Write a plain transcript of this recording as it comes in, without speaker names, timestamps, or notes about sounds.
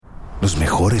Los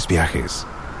mejores viajes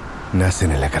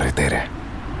nacen en la carretera,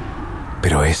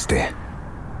 pero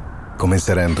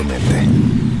comenzará en tu mente.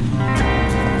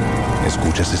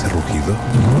 ¿Escuchas ese rugido?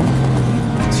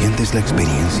 ¿Sientes la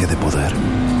experiencia de poder?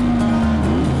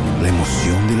 ¿La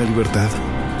emoción de la libertad?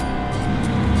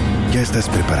 Ya estás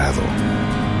preparado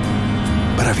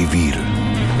para vivir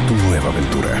tu nueva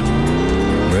aventura.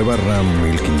 Nueva Ram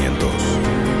 1500.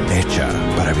 Hecha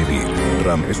para vivir.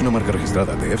 Ram es una marca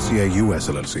registrada de FCI US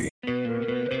LLC.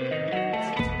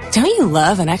 Don't you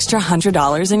love an extra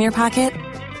 $100 in your pocket?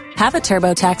 Have a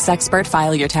TurboTax expert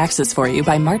file your taxes for you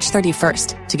by March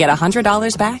 31st to get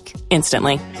 $100 back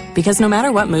instantly. Because no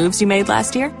matter what moves you made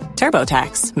last year,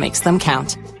 TurboTax makes them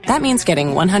count. That means getting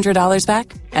 $100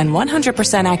 back and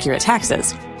 100% accurate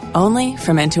taxes only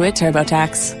from Intuit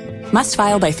TurboTax. Must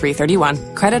file by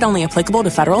 3/31. Credit only applicable to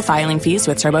federal filing fees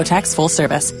with TurboTax full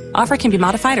service. Offer can be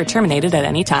modified or terminated at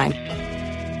any time.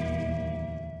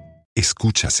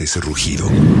 ¿Escuchas ese rugido?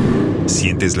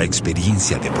 ¿Sientes la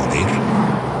experiencia de poder?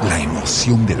 ¿La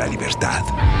emoción de la libertad?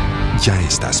 Ya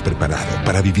estás preparado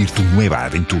para vivir tu nueva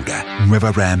aventura.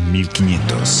 Nueva Ram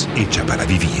 1500. Hecha para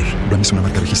vivir. Ram es una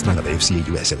marca registrada de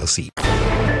FCA US LLC.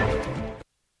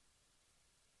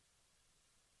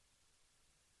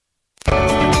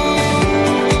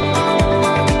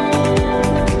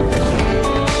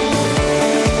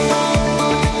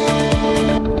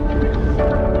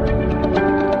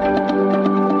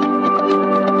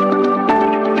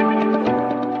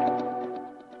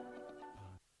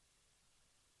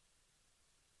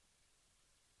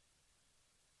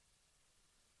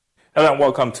 Hello and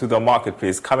welcome to the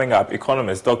Marketplace. Coming up,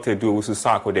 economist Dr. Idowu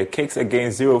Sarkodie kicks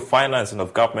against zero financing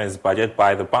of government's budget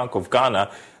by the Bank of Ghana,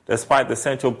 despite the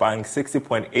central bank's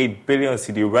 60.8 billion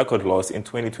cedi record loss in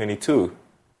 2022.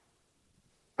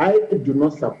 I do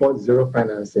not support zero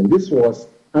financing. This was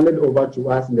handed over to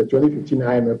us in the 2015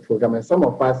 IMF program, and some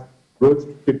of us wrote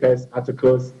papers,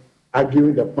 articles,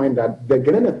 arguing the point that the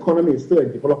Ghanaian economy is still a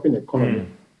developing economy,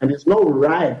 and it's not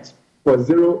right for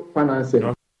zero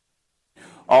financing.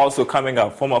 Also coming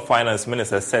up, former finance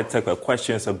minister Sethekwe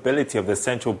questions the ability of the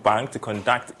central bank to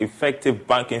conduct effective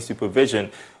banking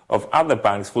supervision of other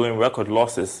banks following record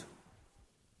losses.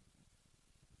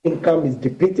 Income is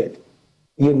depleted,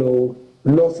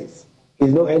 losses.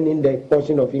 He's not earning the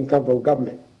portion of income from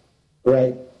government,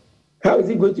 right? How is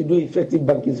he going to do effective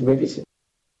banking supervision?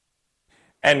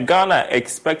 And Ghana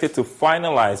expected to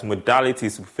finalize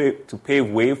modalities to pave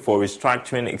way for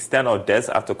restructuring external debts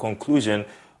after conclusion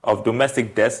of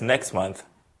domestic debts next month.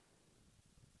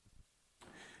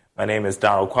 My name is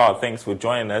Darryl Kwao. Thanks for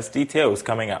joining us. Details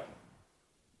coming up.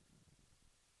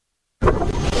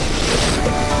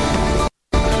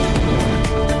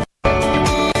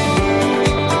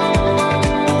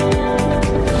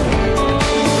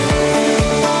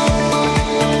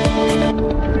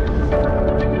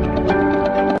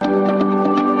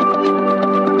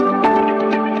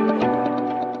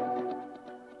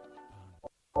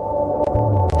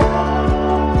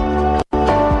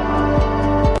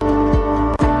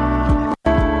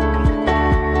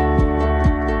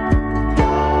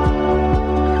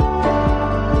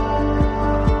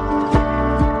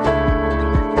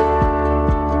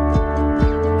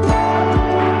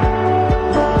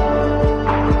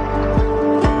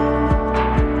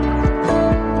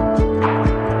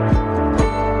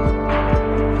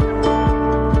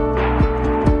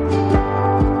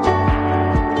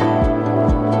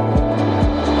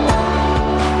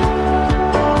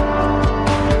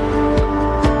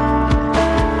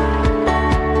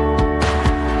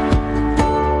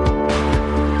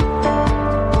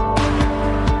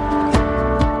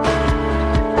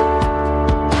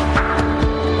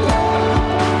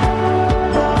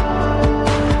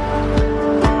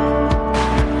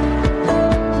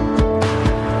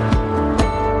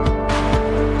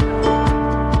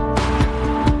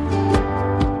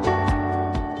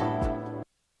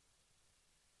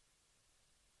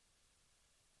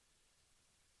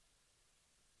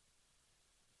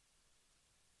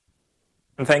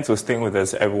 And thanks for staying with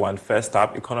us, everyone. First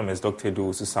up, economist Dr. Idowu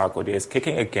Sarkodie is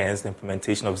kicking against the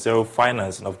implementation of zero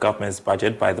financing of government's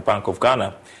budget by the Bank of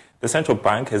Ghana. The central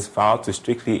bank has vowed to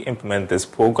strictly implement this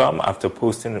program after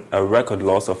posting a record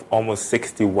loss of almost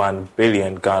 61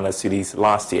 billion Ghana cedis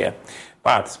last year.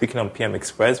 But speaking on PM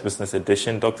Express Business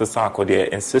Edition, Dr. Sarkodie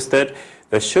insisted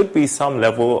there should be some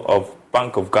level of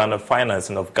Bank of Ghana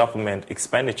financing of government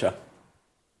expenditure.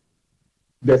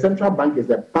 The central bank is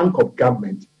a bank of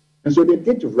government. And so they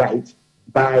did right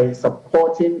by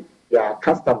supporting their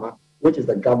customer, which is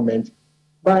the government,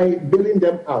 by bailing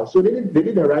them out. So they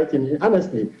did the right thing.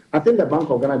 Honestly, I think the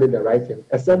Bank of Ghana did the right thing,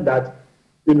 except that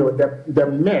the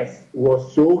mess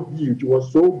was so huge,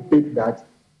 was so big that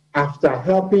after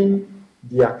helping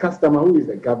their customer, who is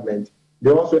the government,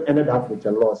 they also ended up with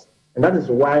a loss. And that is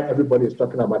why everybody is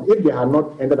talking about it. If they had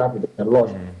not ended up with a loss,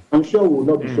 I'm sure we will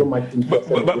not be so much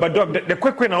interested. But Doc, the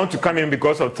quick one I want to come in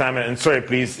because of time, and sorry,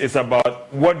 please, it's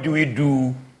about what do we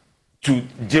do to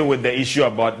deal with the issue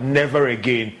about never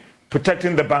again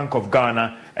protecting the Bank of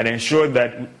Ghana and ensure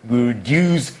that we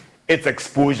reduce its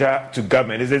exposure to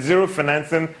government. Is the zero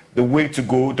financing the way to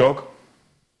go, Doc?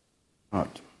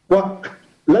 Well,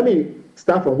 let me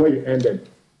start from where you ended.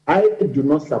 I do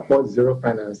not support zero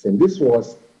financing. This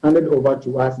was handed over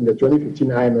to us in the 2015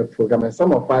 IMF program, and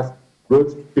some of us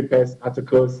wrote papers,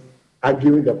 articles,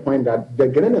 arguing the point that the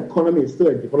Ghanaian economy is still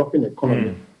a developing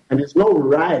economy, and it's not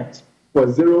right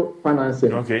for zero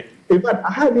financing. Okay. In fact,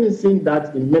 I haven't seen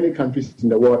that in many countries in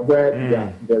the world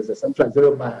where there's a central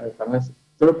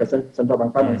 0% central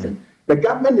bank financing. The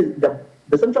government is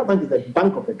the central bank is the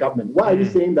bank of the government. Why are you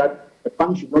saying that the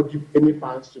bank should not give any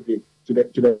funds to the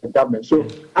government? So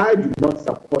I do not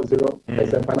support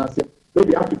 0% financing.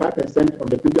 Maybe up to 5% of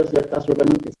the previous year's tax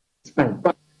revenue is fine.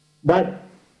 But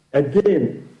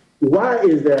again, why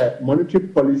is the monetary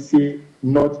policy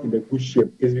not in a good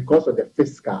shape? It's because of the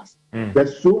fiscals.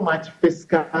 There's so much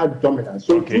fiscal dominance.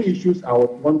 So two issues I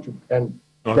would want to end.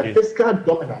 The fiscal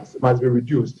dominance must be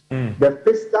reduced. The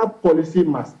fiscal policy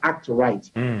must act right,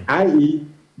 i.e.,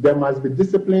 there must be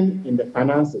discipline in the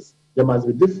finances. There must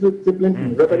be discipline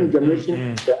in revenue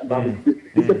generation. There must be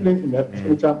discipline in the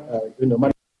expenditure,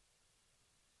 money.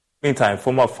 Meantime,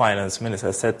 former Finance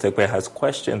Minister Seth Terkper has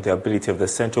questioned the ability of the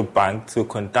central bank to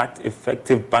conduct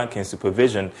effective banking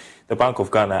supervision. The Bank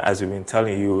of Ghana, as we've been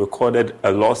telling you, recorded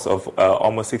a loss of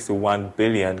almost 61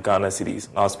 billion Ghana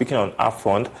cedis. Now, speaking on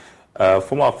upfront,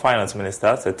 former Finance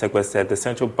Minister Seth Terkper said the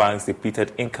central bank's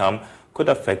depleted income could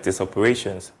affect its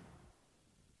operations.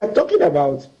 I'm talking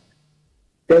about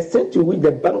the extent to which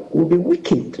the bank will be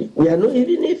weakened. We are not,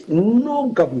 even if no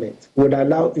government would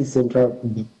allow its central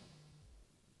bank.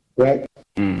 Right?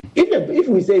 If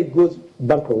we say it goes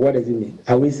bankrupt, what does it mean?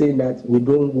 Are we saying that we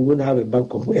won't have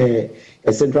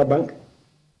a central bank?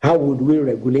 How would we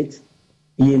regulate,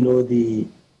 the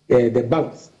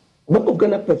banks? Bank of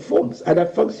Ghana performs other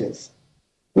functions,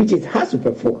 which it has to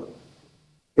perform,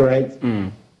 right?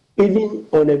 Even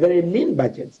on a very lean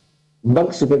budget,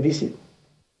 bank supervision.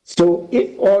 So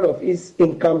if all of its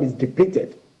income is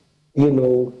depleted,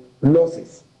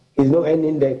 losses, is not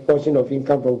earning the portion of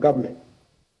income from government.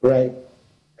 Right?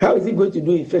 How is he going to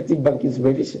do effective banking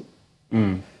supervision?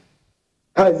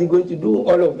 How is he going to do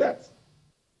all of that?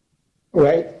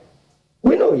 Right?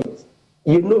 We know it.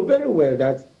 You know very well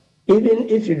that even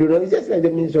if you do not, it's just like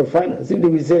the Minister of Finance. If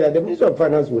we say that the Minister of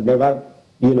Finance will never,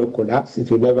 collapse,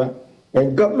 it will never,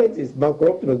 and government is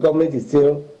bankrupt, the government is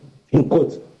still in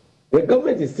court. The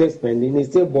government is still spending, it's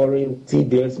still borrowing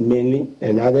T-bills mainly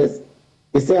and others.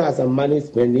 It still has some money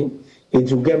spending. It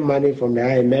will get money from the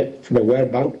IMF, from the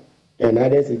World Bank, and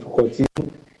others. It will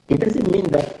continue. It doesn't mean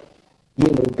that,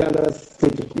 Ghana's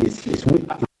state is weak.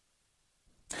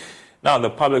 Now, the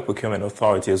Public Procurement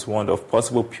Authority has warned of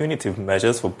possible punitive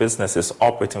measures for businesses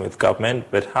operating with government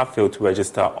but have failed to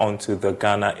register onto the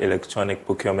Ghana Electronic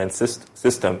Procurement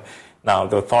System. Now,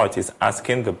 the authority is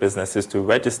asking the businesses to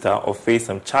register or face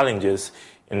some challenges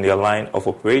in their line of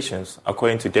operations.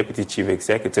 According to Deputy Chief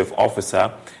Executive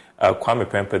Officer Kwame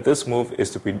Prempeh, this move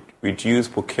is to reduce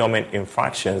procurement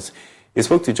infractions. He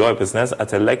spoke to Joy Business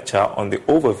at a lecture on the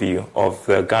overview of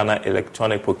the Ghana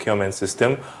Electronic Procurement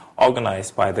System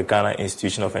organized by the Ghana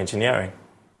Institution of Engineering.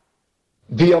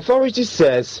 The authority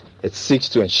says it seeks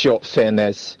to ensure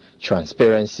fairness,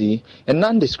 transparency, and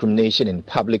non-discrimination in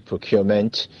public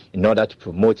procurement in order to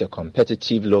promote a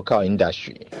competitive local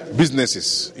industry.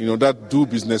 Businesses, that do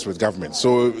business with government.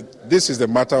 So this is the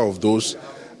matter of those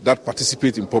that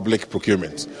participate in public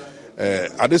procurement.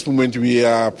 At this moment, we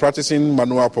are practicing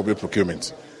manual public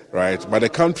procurement, right? But the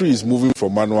country is moving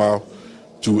from manual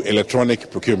to electronic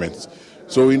procurement.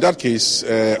 So in that case,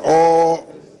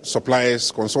 all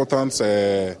suppliers, consultants,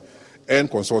 and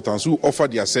consultants who offer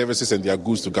their services and their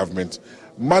goods to government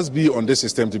must be on the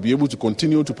system to be able to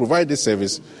continue to provide this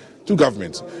service to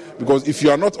government. Because if you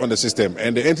are not on the system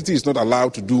and the entity is not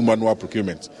allowed to do manual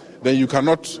procurement, then you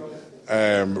cannot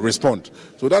respond.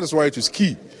 So that is why it is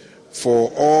key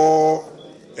for all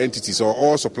entities or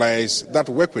all suppliers that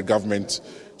work with government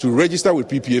to register with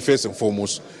PPA first and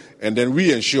foremost, and then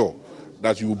we ensure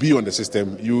that you will be on the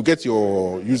system, you will get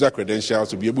your user credentials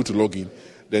to be able to log in,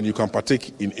 then you can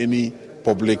partake in any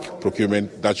public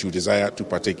procurement that you desire to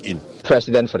partake in.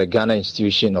 President for the Ghana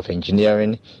Institution of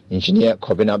Engineering, Engineer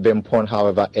Kobina Bempon,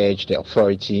 however, urged the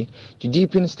authority to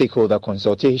deepen stakeholder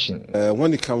consultation.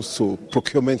 When it comes to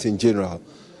procurement in general,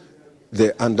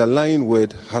 the underlying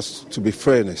word has to be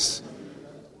fairness,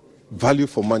 value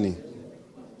for money,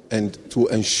 and to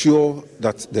ensure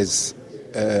that there's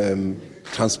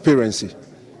transparency.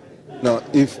 Now,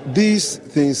 if these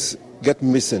things get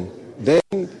missing,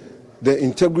 then the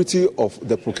integrity of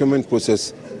the procurement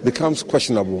process becomes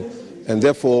questionable, and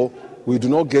therefore we do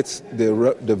not get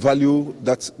the value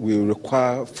that we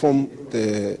require from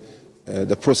the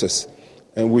process.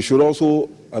 And we should also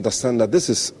understand that this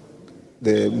is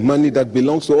the money that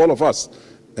belongs to all of us,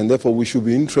 and therefore we should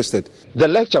be interested. The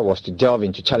lecture was to delve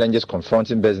into challenges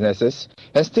confronting businesses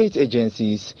and state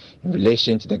agencies in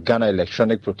relation to the Ghana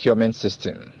electronic procurement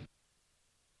system.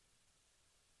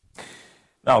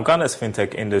 Now, Ghana's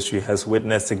fintech industry has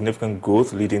witnessed significant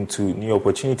growth, leading to new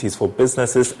opportunities for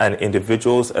businesses and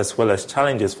individuals, as well as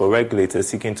challenges for regulators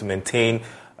seeking to maintain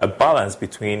a balance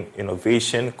between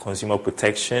innovation, consumer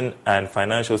protection, and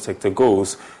financial sector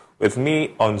goals. With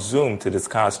me on Zoom to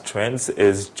discuss trends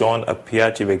is John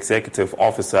Appiah, Chief Executive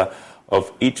Officer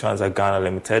of eTranzact Ghana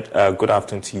Limited. Good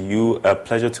afternoon to you. A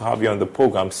pleasure to have you on the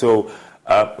program. So,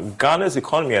 Ghana's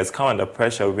economy has come under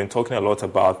pressure. We've been talking a lot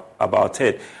about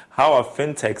it. How are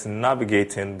fintechs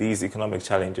navigating these economic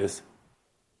challenges?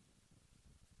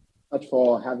 Thank you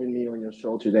for having me on your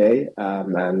show today.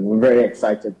 And we're very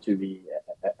excited to be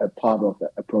a part of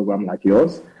a program like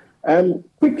yours.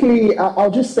 Quickly,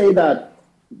 I'll just say that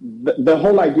the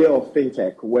whole idea of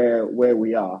fintech, where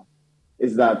we are,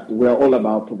 is that we're all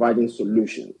about providing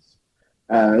solutions.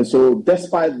 And so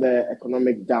despite the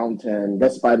economic downturn,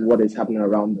 despite what is happening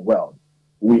around the world,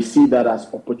 we see that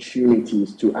as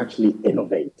opportunities to actually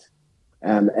innovate.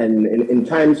 And in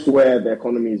times where the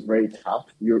economy is very tough,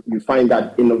 you find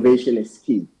that innovation is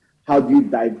key. How do you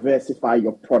diversify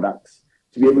your products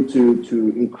to be able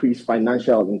to increase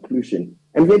financial inclusion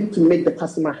and be able to make the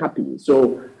customer happy?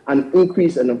 So an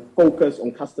increase and a focus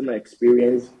on customer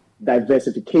experience,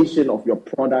 diversification of your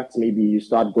products. Maybe you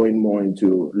start going more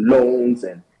into loans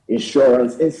and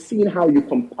insurance, and seeing how you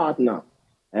can partner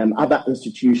other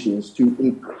institutions to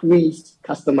increase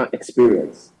customer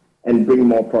experience and bring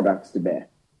more products to bear.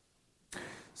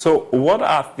 So what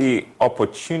are the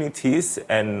opportunities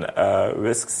and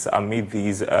risks amid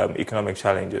these economic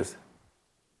challenges?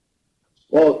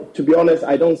 Well, to be honest,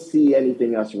 I don't see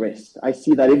anything as risk. I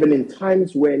see that even in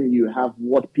times when you have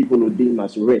what people would deem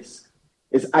as risk,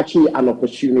 it's actually an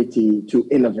opportunity to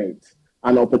innovate,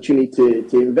 an opportunity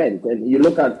to invent. And you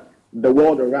look at the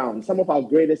world around, some of our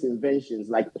greatest inventions,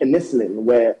 like penicillin,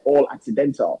 were all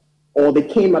accidental, or they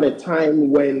came at a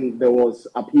time when there was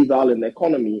upheaval in the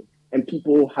economy and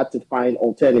people had to find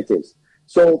alternatives.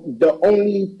 So the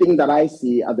only thing that I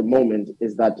see at the moment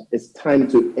is that it's time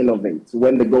to innovate.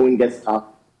 When the going gets tough,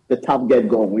 the tough get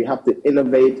going. We have to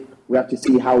innovate. We have to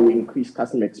see how we increase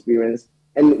customer experience.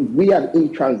 And we at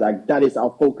eTranzact, that is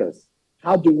our focus.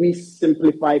 How do we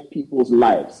simplify people's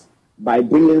lives by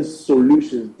bringing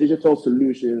solutions, digital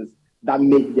solutions that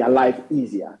make their life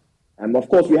easier? And of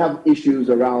course, we have issues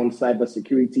around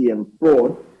cybersecurity and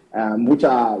fraud, which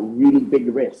are really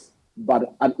big risks.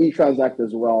 But at eTranzact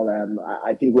as well,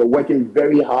 I think we're working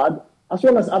very hard, as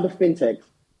well as other fintechs,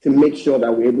 to make sure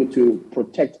that we're able to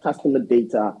protect customer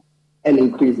data and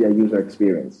increase their user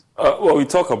experience. Well, we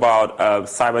talk about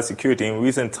cybersecurity. In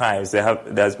recent times,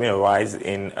 there's been a rise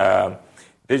in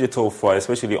digital fraud,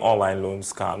 especially online loan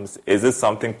scams. Is this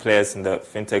something players in the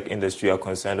fintech industry are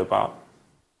concerned about?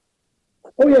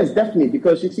 Oh, yes, definitely.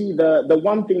 Because you see, the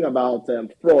one thing about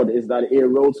fraud is that it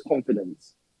erodes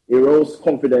confidence. It erodes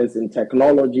confidence in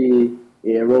technology.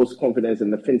 It erodes confidence in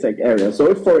the fintech area. So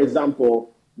if, for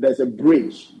example, there's a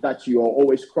bridge that you are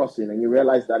always crossing and you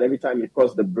realize that every time you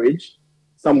cross the bridge,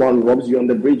 someone robs you on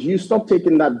the bridge, you stop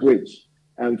taking that bridge.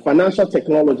 And financial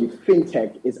technology,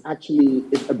 fintech, it's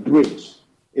a bridge.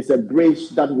 It's a bridge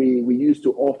that we use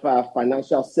to offer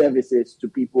financial services to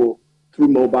people through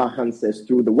mobile handsets,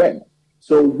 through the web.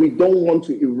 So we don't want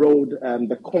to erode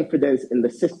the confidence in the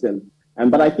system.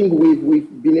 But I think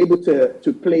we've been able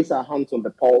to place our hands on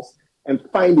the pulse and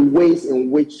find ways in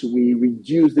which we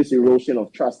reduce this erosion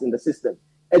of trust in the system.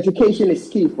 Education is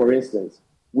key, for instance.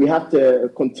 We have to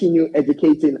continue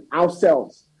educating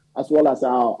ourselves as well as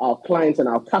our clients and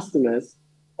our customers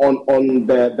on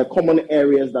the common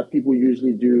areas that people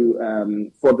usually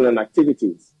do fraudulent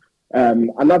activities.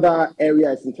 Another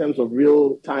area is in terms of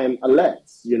real-time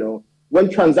alerts. You know, when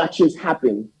transactions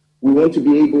happen, we want to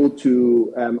be able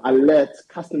to alert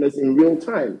customers in real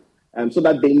time. so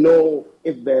that they know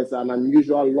if there's an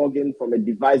unusual login from a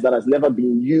device that has never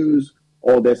been used,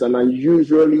 or there's an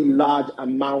unusually large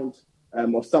amount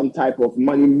of some type of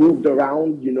money moved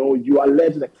around. You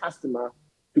alert the customer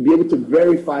to be able to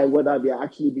verify whether they are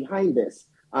actually behind this.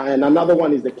 And another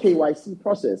one is the KYC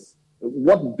process.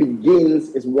 What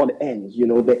begins is what ends.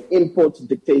 The input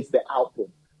dictates the output.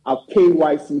 Our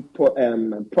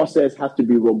KYC process has to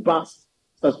be robust,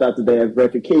 such that the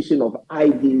verification of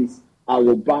IDs are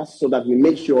robust, so that we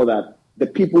make sure that the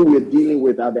people we're dealing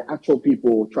with are the actual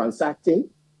people transacting.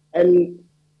 And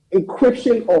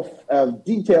encryption of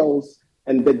details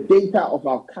and the data of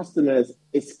our customers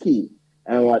is key.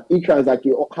 And at eTranzact,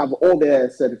 you have all their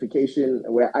certification.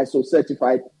 We're ISO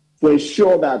certified to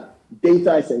ensure that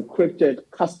data is encrypted,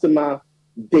 customer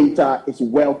data is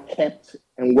well kept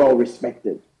and well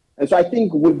respected. And so I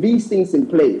think with these things in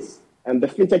place, and the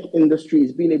fintech industry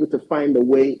is being able to find a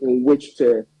way in which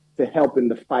to help in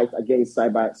the fight against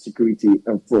cybersecurity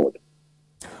and fraud.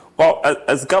 Well,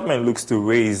 as government looks to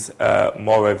raise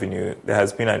more revenue, there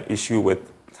has been an issue with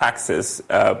taxes.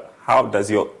 How does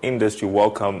your industry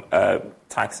welcome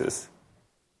taxes?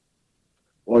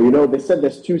 Well, they said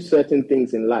there's two certain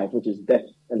things in life, which is death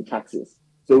and taxes.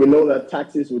 So we know that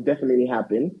taxes will definitely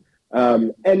happen.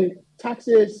 And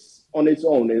taxes on its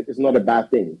own is not a bad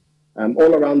thing.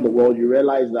 All around the world, you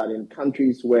realize that in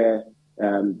countries where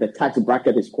the tax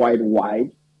bracket is quite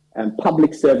wide and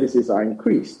public services are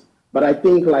increased. But I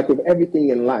think, like with everything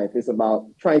in life, it's about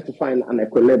trying to find an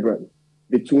equilibrium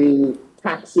between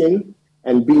taxing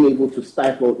and being able to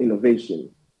stifle innovation.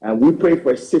 And we pray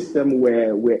for a system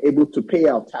where we're able to pay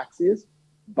our taxes,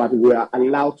 but we are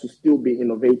allowed to still be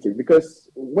innovative. Because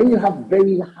when you have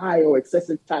very high or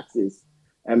excessive taxes,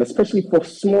 especially for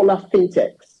smaller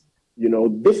fintechs,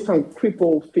 this can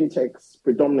cripple fintechs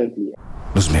predominantly.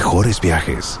 Los mejores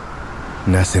viajes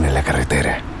nacen en la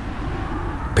carretera,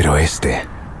 pero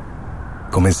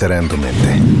comenzará en tu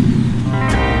mente.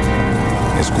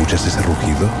 ¿Escuchas ese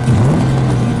rugido?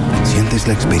 ¿Sientes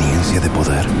la experiencia de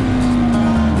poder?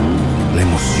 ¿La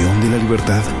emoción de la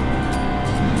libertad?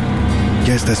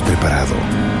 Ya estás preparado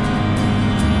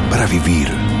para vivir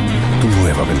tu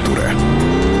nueva aventura.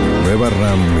 Nueva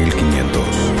RAM 1500.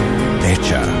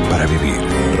 Hecha para vivir.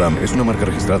 RAM es una marca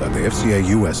registrada de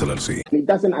FCI US LLC. It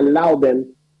doesn't allow them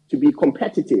to be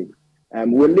competitive.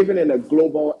 We're living in a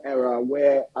global era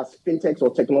where, as fintechs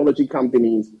or technology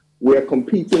companies, we're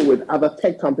competing with other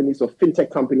tech companies or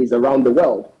fintech companies around the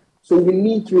world. So we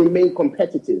need to remain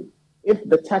competitive. If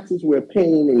the taxes we're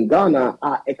paying in Ghana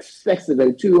are excessive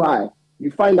and too high,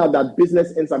 you find out that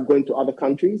business ends up going to other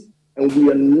countries, and we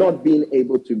are not being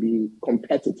able to be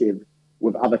competitive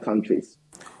with other countries.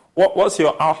 What's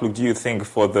your outlook, do you think,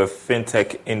 for the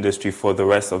fintech industry for the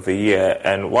rest of the year?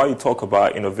 And while you talk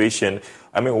about innovation,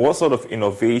 what sort of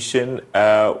innovation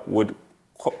would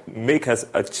make us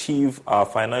achieve our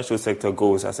financial sector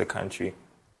goals as a country?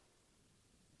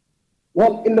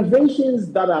 Well,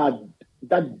 innovations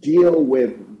that deal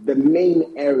with the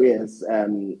main areas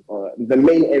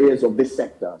of this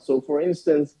sector. So, for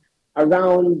instance,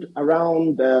 around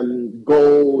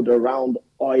gold, around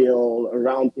oil,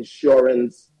 around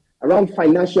insurance, around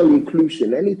financial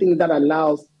inclusion, anything that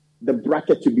allows the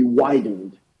bracket to be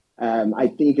widened, I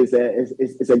think is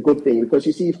a good thing, because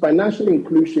you see, financial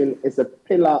inclusion is a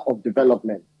pillar of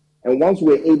development. And once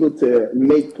we're able to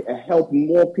help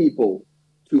more people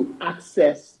to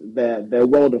access the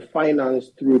world of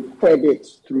finance through credit,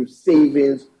 through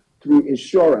savings, through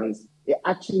insurance, it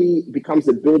actually becomes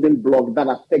a building block that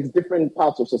affects different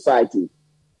parts of society,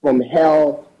 from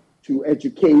health to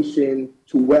education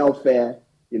to welfare.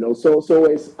 So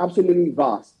it's absolutely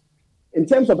vast. In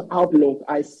terms of outlook,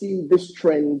 I see this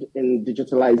trend in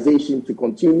digitalization to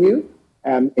continue.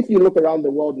 If you look around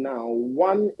the world now,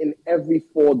 1 in every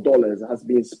 $4 has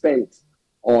been spent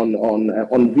on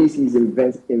VCs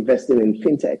investing in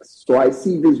fintechs. So I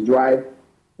see this drive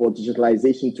for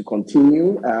digitalization to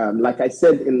continue. Like I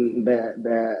said in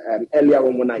the earlier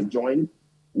on when I joined,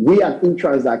 we at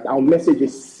eTranzact, our message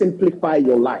is simplify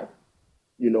your life.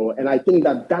 And I think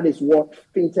that is what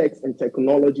fintechs and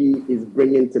technology is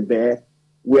bringing to bear.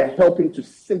 We're helping to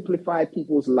simplify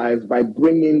people's lives by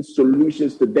bringing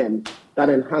solutions to them that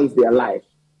enhance their life.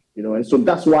 And so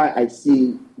that's why I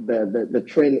see the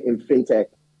trend in fintech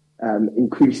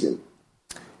increasing.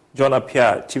 John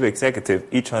Appiah, Chief Executive,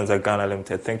 eTranzact Ghana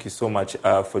Limited, thank you so much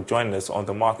for joining us on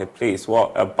The Marketplace.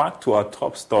 Well, back to our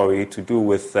top story to do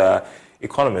with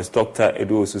economist Dr.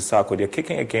 Edu Osu-Sarkodie. They're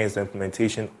kicking against the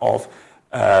implementation of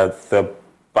the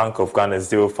Bank of Ghana's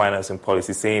zero financing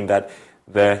policy, saying that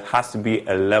there has to be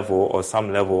a level or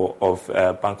some level of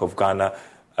Bank of Ghana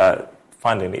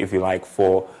funding, if you like,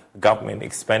 for government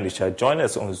expenditure. Join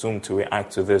us on Zoom to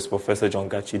react to this, Professor John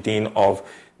Gatchie, Dean of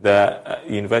the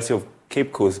University of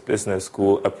Cape Coast Business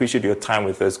School. Appreciate your time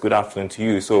with us. Good afternoon to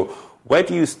you. So where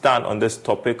do you stand on this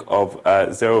topic of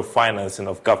zero financing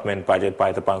of government budget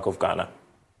by the Bank of Ghana?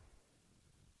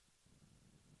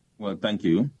 Well, thank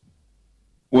you.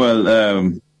 Well,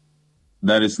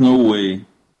 there is no way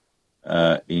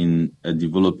in a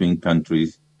developing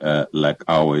country like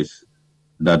ours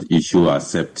that you should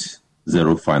accept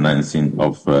zero financing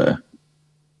of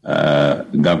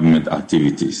government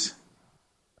activities.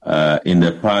 In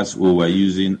the past, we were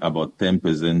using about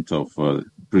 10% of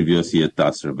previous year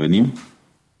tax revenue,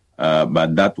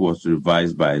 but that was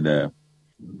revised by the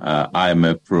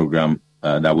IMF program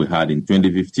that we had in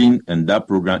 2015, and that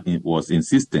program was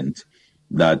insistent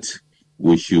that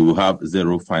we should have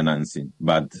zero financing.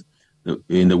 But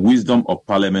in the wisdom of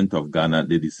Parliament of Ghana,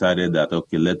 they decided that,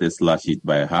 okay, let us slash it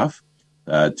by half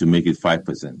to make it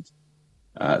 5%.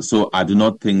 So I do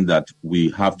not think that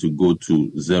we have to go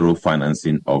to zero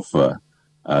financing of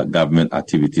government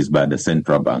activities by the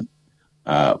central bank.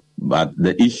 But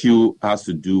the issue has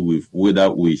to do with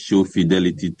whether we show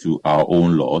fidelity to our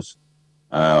own laws.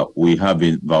 We have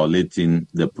been violating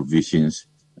the provisions,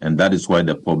 and that is why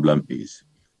the problem is.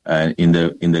 In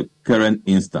the current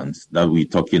instance that we're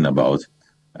talking about,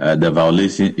 the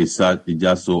violation is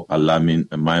just so alarming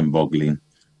and mind-boggling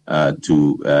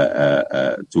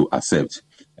to accept.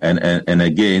 And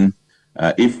again,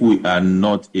 if we are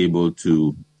not able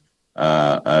to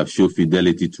show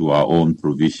fidelity to our own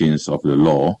provisions of the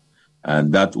law,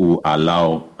 and that will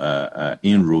allow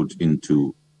inroad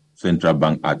into central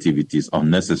bank activities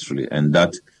unnecessarily, and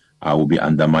that will be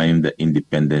undermining the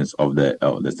independence of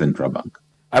the central bank.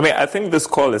 I mean, I think this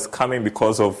call is coming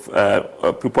because of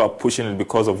people are pushing it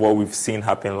because of what we've seen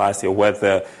happen last year, where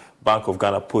the Bank of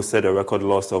Ghana posted a record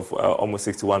loss of almost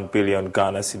 61 billion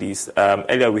Ghana cedis.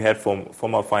 Earlier, we heard from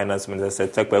former Finance Minister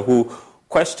Tekpe, who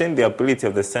questioned the ability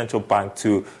of the central bank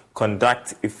to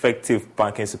conduct effective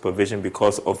banking supervision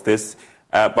because of this.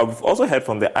 But we've also heard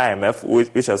from the IMF,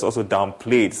 which has also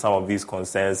downplayed some of these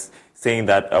concerns, saying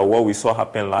that what we saw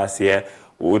happen last year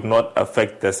would not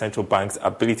affect the central bank's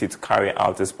ability to carry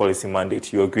out its policy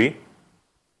mandate. You agree?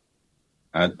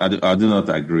 I do not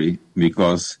agree,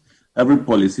 because every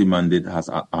policy mandate has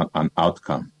an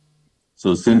outcome.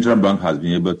 So central bank has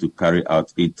been able to carry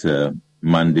out its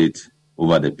mandate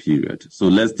over the period. So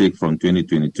let's take from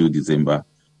 2022 December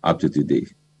up to today.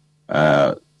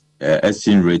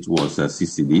 Exchange rate was 6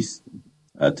 cedis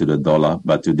to the dollar,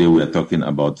 but today we are talking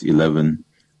about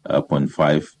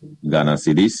 11.5 Ghana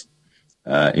cedis.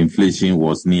 Inflation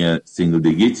was near single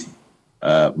digit,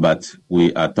 but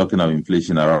we are talking of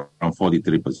inflation around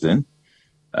 43%.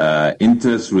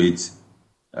 Interest rate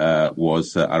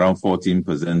was around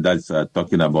 14%. That's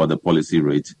talking about the policy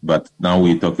rate, but now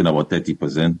we're talking about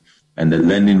 30%. And the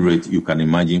lending rate, you can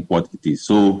imagine what it is.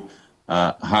 So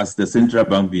has the central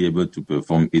bank been able to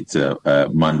perform its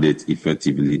mandate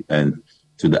effectively and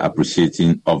to the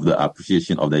appreciation of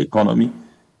the economy?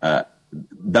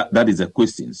 That is a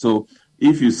question. So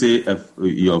if you say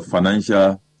your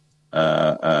financial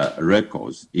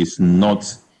records is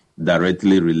not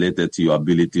directly related to your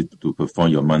ability to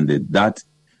perform your mandate, that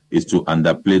is to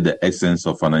underplay the essence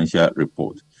of financial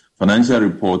report. Financial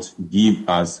reports give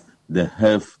us the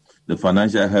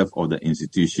financial health of the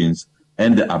institutions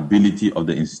and the ability of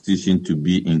the institution to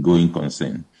be in going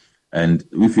concern. And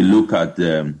if you look at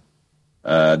the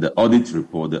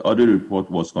audit report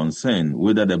was concerned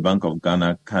whether the Bank of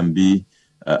Ghana can be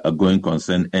a going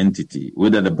concern entity,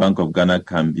 whether the Bank of Ghana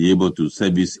can be able to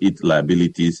service its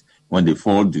liabilities when they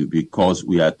fall due, because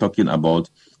we are talking about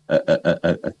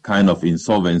a kind of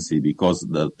insolvency, because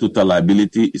the total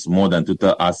liability is more than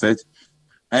total assets.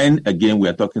 And again, we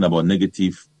are talking about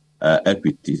negative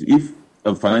equities. If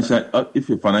a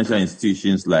financial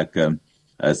institutions like a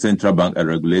central bank, a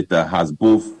regulator, has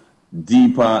both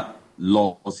deeper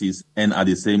losses and at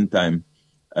the same time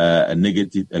a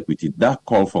negative equity, that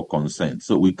call for concern.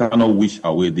 So we cannot wish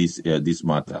away this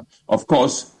matter. Of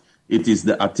course, it is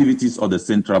the activities of the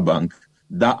central bank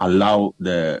that allow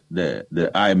the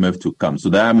IMF to come, so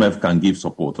the IMF can give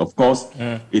support. Of course,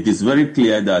 it is very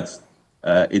clear that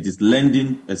it is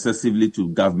lending excessively to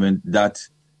government that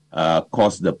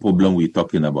caused the problem we're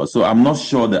talking about. So I'm not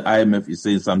sure the IMF is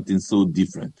saying something so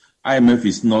different. IMF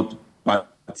is not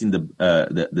patting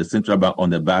the central bank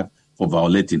on the back for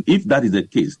violating. If that is the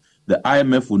case, the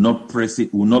IMF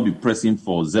will not be pressing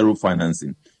for zero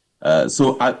financing.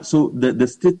 So the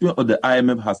statement of the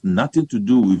IMF has nothing to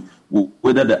do with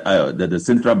whether the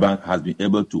central bank has been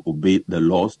able to obey the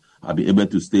laws, have been able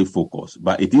to stay focused.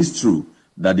 But it is true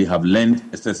that they have lent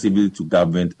excessively to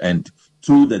government, and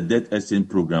through the debt exchange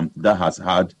program, that has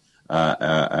had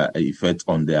effect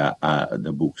on their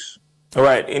the books. All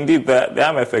right. Indeed, the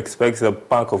IMF expects the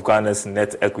Bank of Ghana's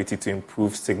net equity to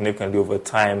improve significantly over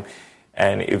time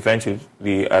and eventually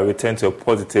return to a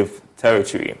positive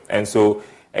territory. And so,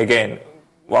 again,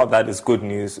 while that is good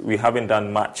news, we haven't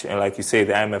done much. And like you say,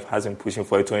 the IMF hasn't pushing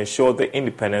for it to ensure the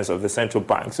independence of the central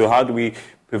bank. So how do we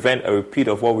prevent a repeat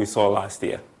of what we saw last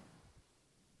year?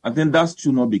 I think that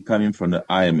should not be coming from the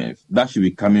IMF. That should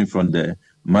be coming from the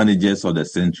managers of the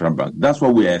central bank. That's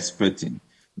what we are expecting,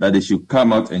 that they should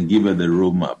come out and give us the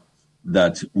roadmap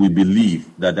that we believe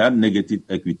that negative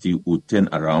equity will turn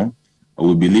around.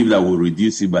 We believe that we'll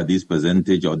reduce it by this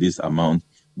percentage or this amount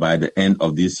by the end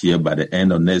of this year. By the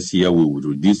end of next year, we will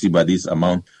reduce it by this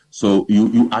amount. So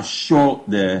you assure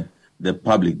the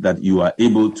public that you are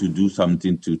able to do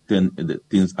something to turn the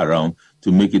things around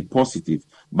to make it positive.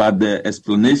 But the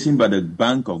explanation by the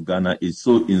Bank of Ghana is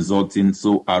so insulting,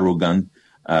 so arrogant,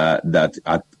 that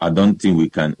I don't think we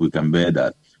can bear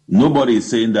that. Nobody is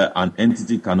saying that an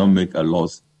entity cannot make a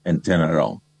loss and turn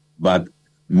around. But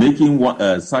making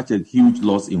such a huge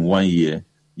loss in 1 year,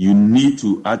 you need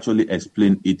to actually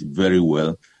explain it very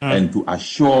well and to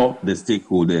assure the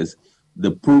stakeholders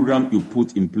the program you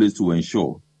put in place to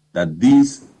ensure that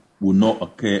this will not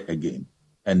occur again.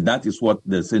 And that is what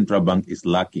the central bank is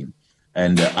lacking.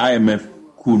 And the IMF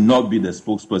could not be the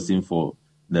spokesperson for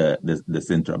the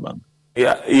central bank.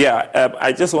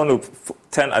 I just want to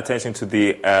turn attention to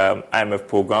the IMF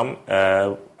program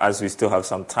as we still have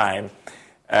some time.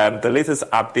 The latest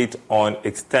update on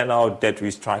external debt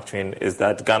restructuring is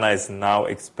that Ghana is now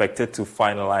expected to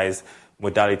finalize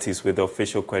modalities with the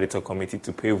official creditor committee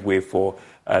to pave way for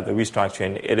the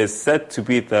restructuring. It is said to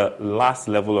be the last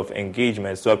level of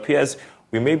engagement. So it appears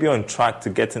we may be on track to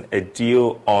getting a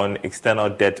deal on external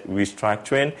debt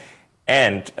restructuring.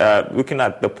 And looking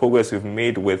at the progress we've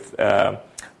made with the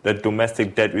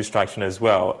domestic debt restructuring as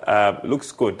well,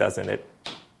 looks good, doesn't it?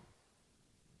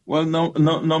 Well,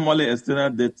 normally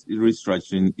external debt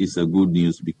restructuring is a good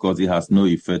news because it has no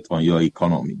effect on your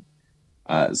economy.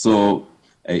 So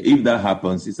if that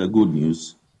happens, it's a good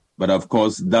news. But of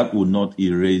course, that will not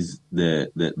erase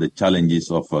the challenges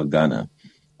of Ghana.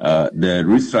 The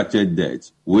restructured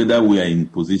debt, whether we are in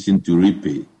position to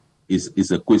repay,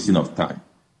 is a question of time.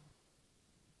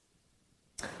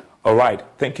 All right.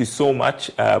 Thank you so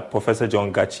much, Professor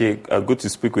John Gakye. Good to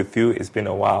speak with you. It's been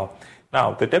a while.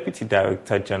 Now, the Deputy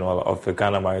Director General of the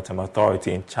Ghana Maritime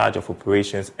Authority in charge of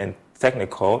operations and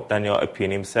technical, Daniel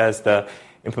Apianim, says the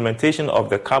implementation of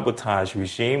the cabotage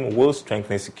regime will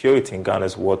strengthen security in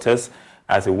Ghana's waters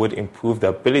as it would improve the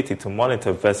ability to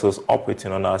monitor vessels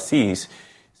operating on our seas.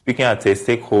 Speaking at a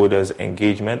stakeholders'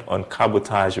 engagement on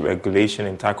cabotage regulation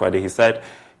in Takoradi, he said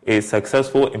a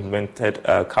successful implemented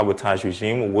cabotage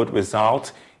regime would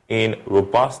result in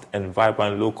robust and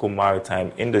vibrant local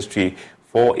maritime industry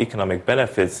for economic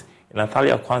benefits.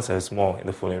 Natalia Kwanzaa has more in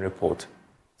the following report.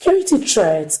 Security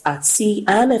threats at sea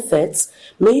and efforts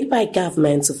made by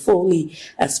government to fully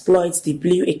exploit the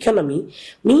blue economy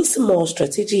means a more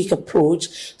strategic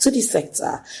approach to the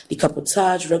sector. The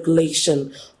Cabotage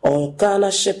Regulation or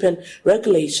Ghana Shipping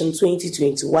Regulation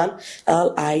 2021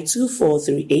 LI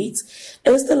 2438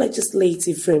 is the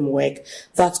legislative framework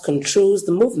that controls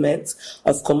the movement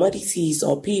of commodities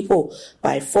or people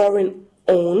by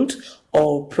foreign-owned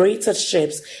or operated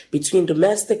ships between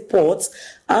domestic ports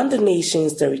and the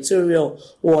nation's territorial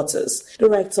waters.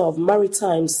 Director of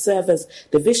Maritime Service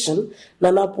Division,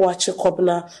 Nana Boache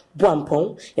Kobna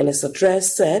Bwampong, in his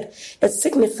address said it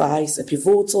signifies a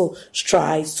pivotal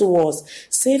stride towards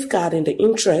safeguarding the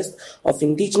interests of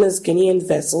indigenous Ghanaian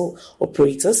vessel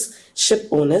operators, ship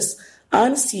owners,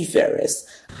 and seafarers.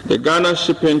 The Ghana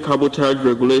Shipping Cabotage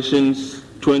Regulations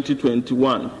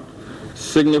 2021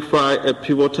 signify a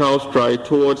pivotal stride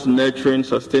towards nurturing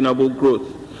sustainable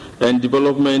growth and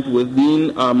development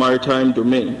within our maritime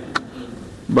domain.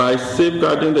 By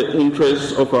safeguarding the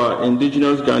interests of our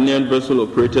indigenous Ghanaian vessel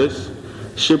operators,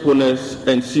 ship owners,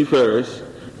 and seafarers,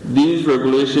 these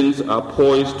regulations are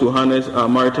poised to harness our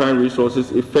maritime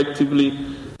resources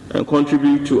effectively and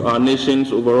contribute to our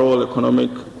nation's overall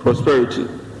economic prosperity.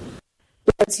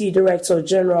 Deputy Director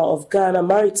General of Ghana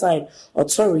Maritime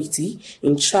Authority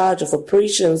in charge of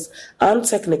operations and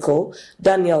technical,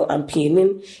 Daniel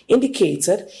Apianim,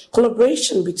 indicated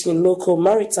collaboration between local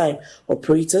maritime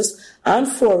operators and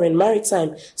foreign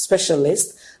maritime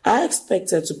specialists are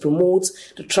expected to promote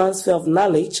the transfer of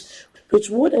knowledge, which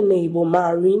would enable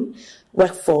marine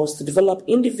workforce to develop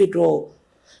individual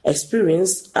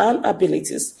experience and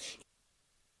abilities.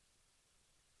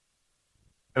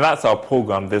 And that's our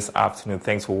program this afternoon.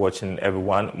 Thanks for watching,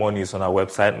 everyone. More news on our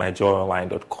website,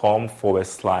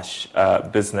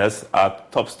 myjoyonline.com/business. Our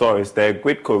top stories there.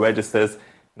 Gridco registers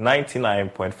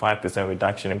 99.5%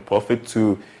 reduction in profit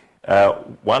to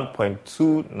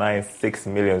 1.296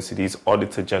 million cedis,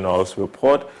 Auditor General's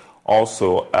report.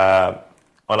 Also,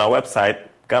 on our website,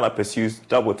 Ghana pursues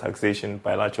double taxation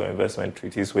bilateral investment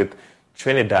treaties with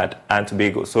Trinidad and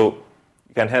Tobago. So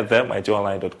you can head there,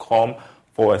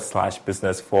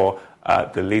 myjoyonline.com/business for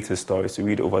the latest stories to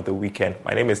read over the weekend.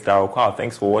 My name is Darryl Kwao.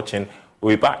 Thanks for watching.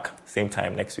 We'll be back same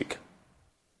time next week.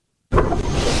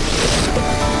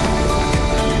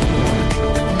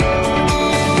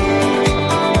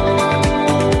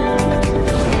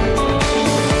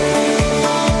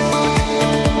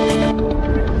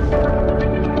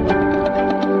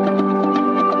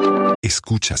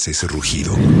 Escuchas ese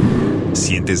rugido.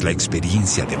 Sientes la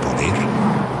experiencia de poder,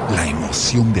 la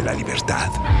emoción de la libertad.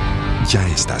 Ya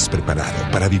estás preparado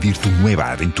para vivir tu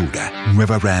nueva aventura.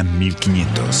 Nueva Ram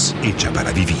 1500, hecha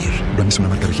para vivir. Ram es una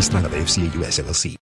marca registrada de FCA US LLC.